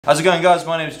How's it going, guys?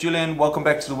 My name is Julian. Welcome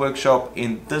back to the workshop.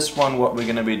 In this one, what we're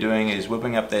going to be doing is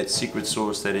whipping up that secret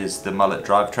sauce that is the Mullet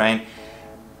Drivetrain.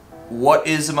 What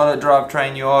is the Mullet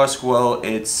Drivetrain, you ask? Well,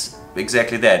 it's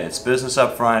exactly that. It's business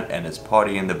up front and it's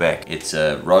party in the back. It's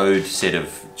a road set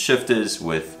of shifters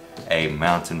with a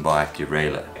mountain bike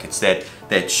derailleur. It's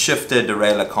that shifter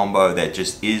derailleur combo that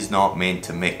just is not meant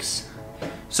to mix.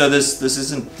 So this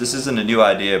isn't a new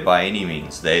idea by any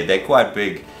means. They're quite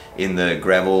big in the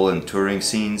gravel and touring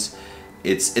scenes.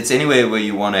 It's anywhere where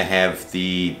you want to have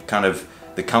the kind of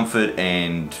the comfort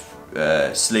and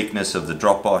sleekness of the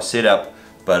drop bar setup,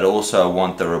 but also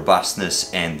want the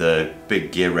robustness and the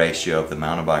big gear ratio of the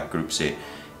mountain bike group set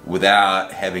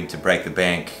without having to break the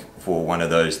bank for one of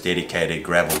those dedicated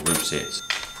gravel group sets.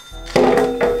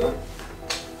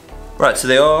 Right, so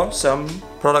there are some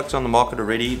products on the market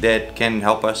already that can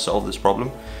help us solve this problem.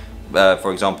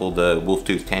 For example, the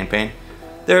Wolf-Tooth Tan Pan.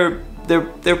 They're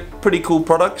pretty cool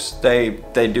products. They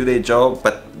do their job,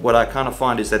 but what I kind of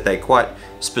find is that they're quite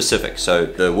specific. So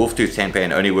the Wolf-Tooth Tan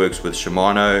Pan only works with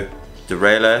Shimano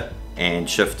derailleur and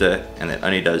shifter, and it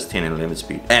only does 10 and 11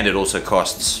 speed. And it also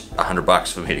costs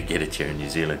 $100 for me to get it here in New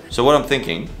Zealand. So what I'm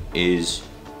thinking is,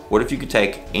 what if you could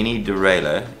take any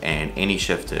derailleur and any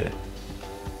shifter,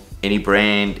 any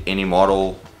brand, any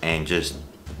model, and just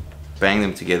bang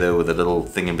them together with a little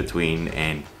thing in between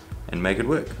and make it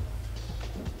work.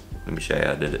 Let me show you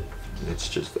how I did it. Let's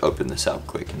just open this up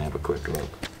quick and have a quick look.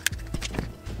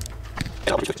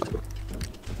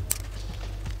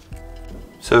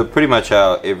 So pretty much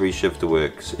how every shifter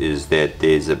works is that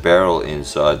there's a barrel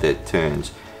inside that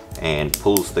turns and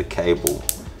pulls the cable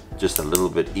just a little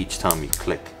bit each time you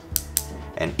click.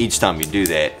 And each time you do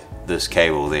that, this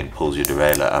cable then pulls your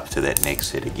derailleur up to that next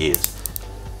set of gears.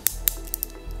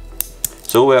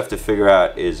 So all we have to figure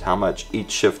out is how much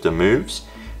each shifter moves,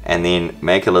 and then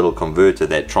make a little converter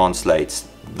that translates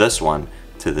this one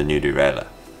to the new derailleur.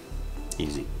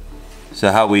 Easy.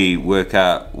 So how we work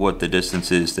out what the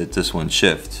distance is that this one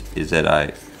shifts is that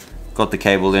I got the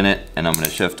cable in it, and I'm going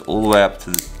to shift all the way up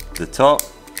to the top.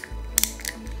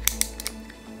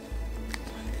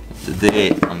 So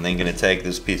there, I'm then going to take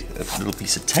this little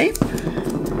piece of tape,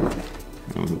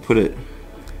 I'm going to put it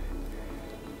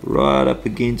right up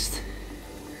against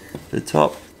the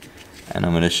top, and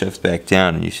I'm going to shift back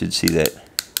down, and you should see that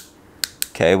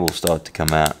cable start to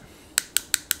come out.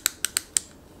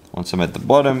 Once I'm at the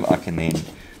bottom, I can then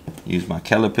use my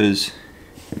calipers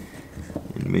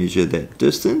and measure that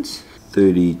distance,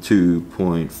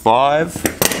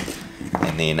 32.5,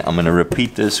 and then I'm going to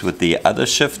repeat this with the other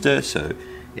shifter. So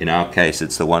in our case,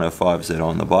 it's the 105s that are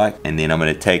on the bike, and then I'm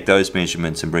going to take those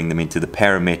measurements and bring them into the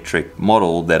parametric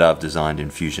model that I've designed in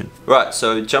Fusion. Right,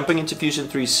 so jumping into Fusion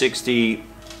 360,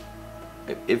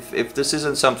 if this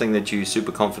isn't something that you're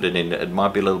super confident in, it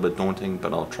might be a little bit daunting,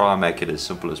 but I'll try and make it as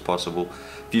simple as possible.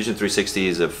 Fusion 360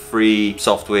 is a free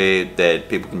software that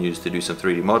people can use to do some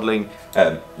 3D modeling.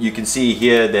 You can see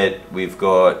here that we've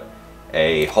got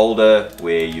a holder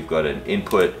where you've got an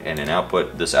input and an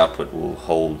output. This output will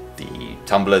hold the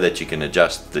tumbler that you can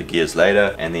adjust the gears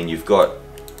later, and then you've got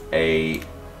I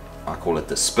call it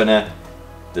the spinner.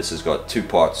 This has got two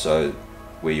parts, so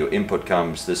where your input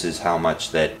comes, this is how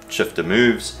much that shifter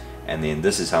moves, and then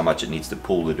this is how much it needs to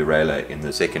pull the derailleur in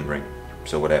the second ring.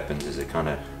 So what happens is it kind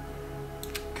of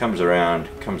comes around,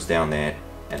 comes down there,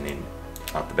 and then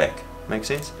out the back. Make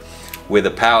sense? Where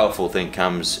the powerful thing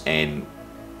comes, and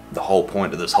the whole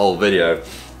point of this whole video,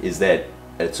 is that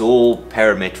it's all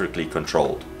parametrically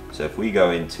controlled. So if we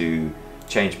go into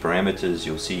change parameters,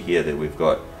 you'll see here that we've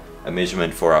got a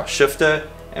measurement for our shifter,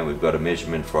 and we've got a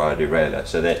measurement for our derailleur.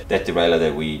 So that derailleur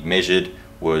that we measured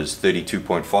was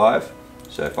 32.5.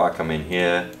 So if I come in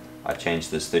here, I change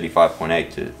this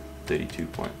 35.8 to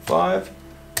 32.5,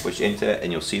 push enter,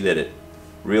 and you'll see that it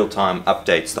real-time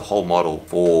updates the whole model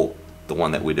for the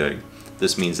one that we're doing.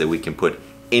 This means that we can put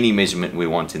any measurement we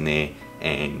want in there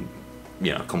and,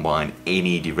 you know, combine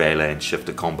any derailleur and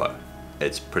shifter combo.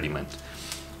 It's pretty mint.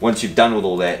 Once you've done with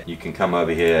all that, you can come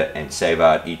over here and save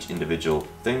out each individual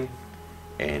thing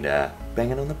and bang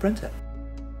it on the printer.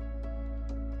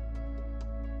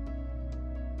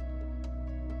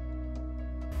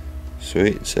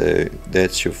 Sweet, so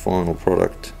that's your final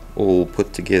product all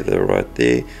put together right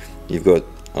there. You've got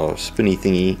our spinny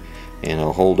thingy and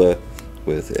a holder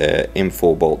with a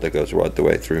M4 bolt that goes right the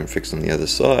way through and fixed on the other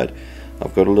side.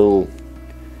 I've got a little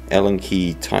Allen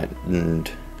key tightened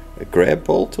grab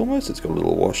bolt almost. It's got a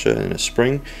little washer and a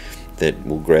spring that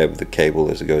will grab the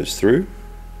cable as it goes through.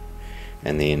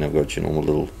 And then I've got your normal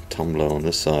little tumbler on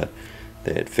this side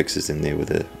that fixes in there with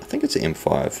a, I think it's an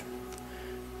M5.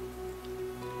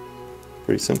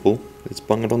 Pretty simple. Let's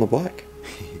bung it on the bike.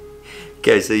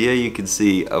 Okay, so here you can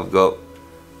see I've got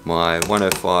my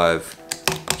 105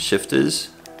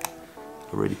 shifters.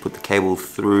 Already put the cable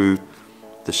through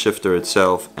the shifter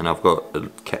itself, and I've got a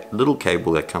little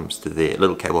cable that comes to there,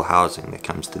 little cable housing that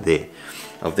comes to there.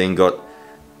 I've then got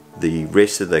the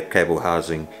rest of the cable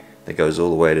housing that goes all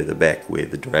the way to the back where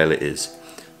the derailleur is.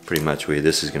 Pretty much where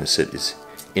this is going to sit is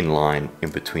in line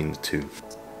in between the two.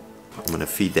 I'm going to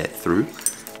feed that through,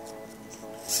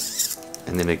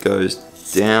 and then it goes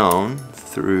down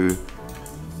through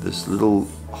this little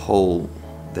hole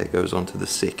that goes onto the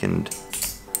second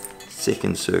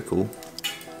circle.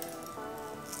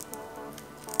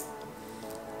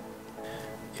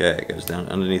 Okay, it goes down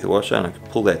underneath the washer, and I can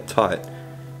pull that tight,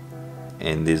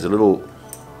 and there's a little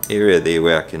area there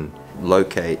where I can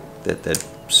locate that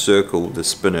circle, the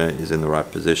spinner, is in the right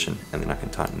position, and then I can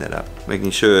tighten that up.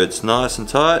 Making sure it's nice and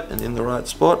tight and in the right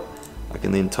spot, I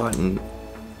can then tighten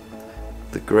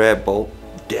the grab bolt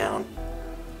down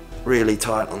really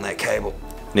tight on that cable.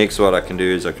 Next, what I can do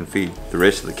is I can feed the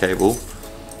rest of the cable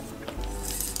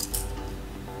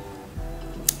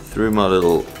through my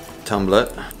little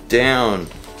tumbler down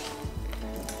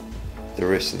the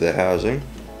rest of the housing,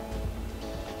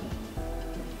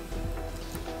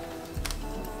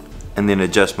 and then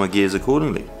adjust my gears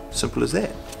accordingly. Simple as that.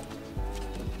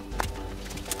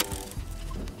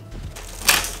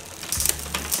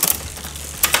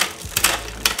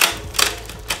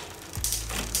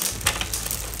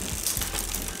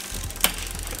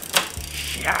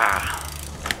 Yeah.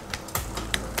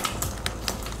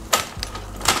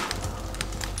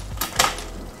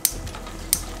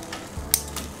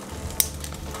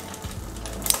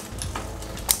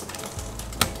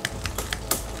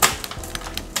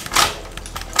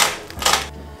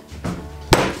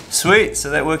 Sweet, so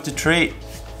that worked a treat.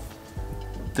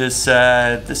 This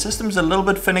the system's a little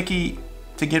bit finicky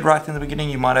to get right in the beginning.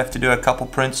 You might have to do a couple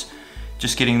prints,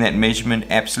 just getting that measurement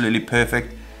absolutely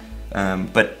perfect.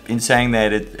 But in saying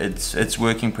that, it's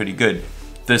working pretty good.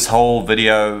 This whole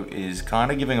video is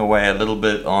kind of giving away a little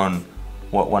bit on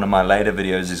what one of my later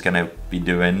videos is going to be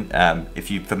doing.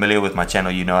 If you're familiar with my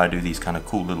channel, you know I do these kind of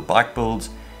cool little bike builds,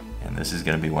 and this is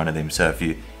going to be one of them. So if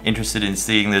you're interested in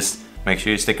seeing this, make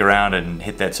sure you stick around and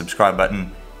hit that subscribe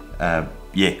button.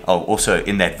 Yeah, I'll also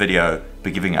in that video be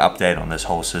giving an update on this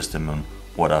whole system and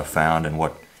what I've found, and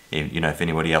what, you know, if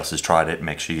anybody else has tried it,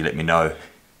 make sure you let me know,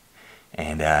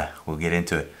 and we'll get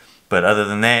into it. But other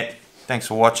than that, thanks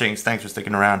for watching, thanks for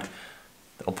sticking around.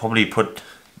 I'll probably put,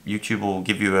 YouTube will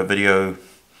give you a video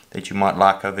that you might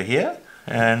like over here,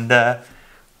 and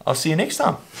I'll see you next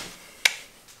time.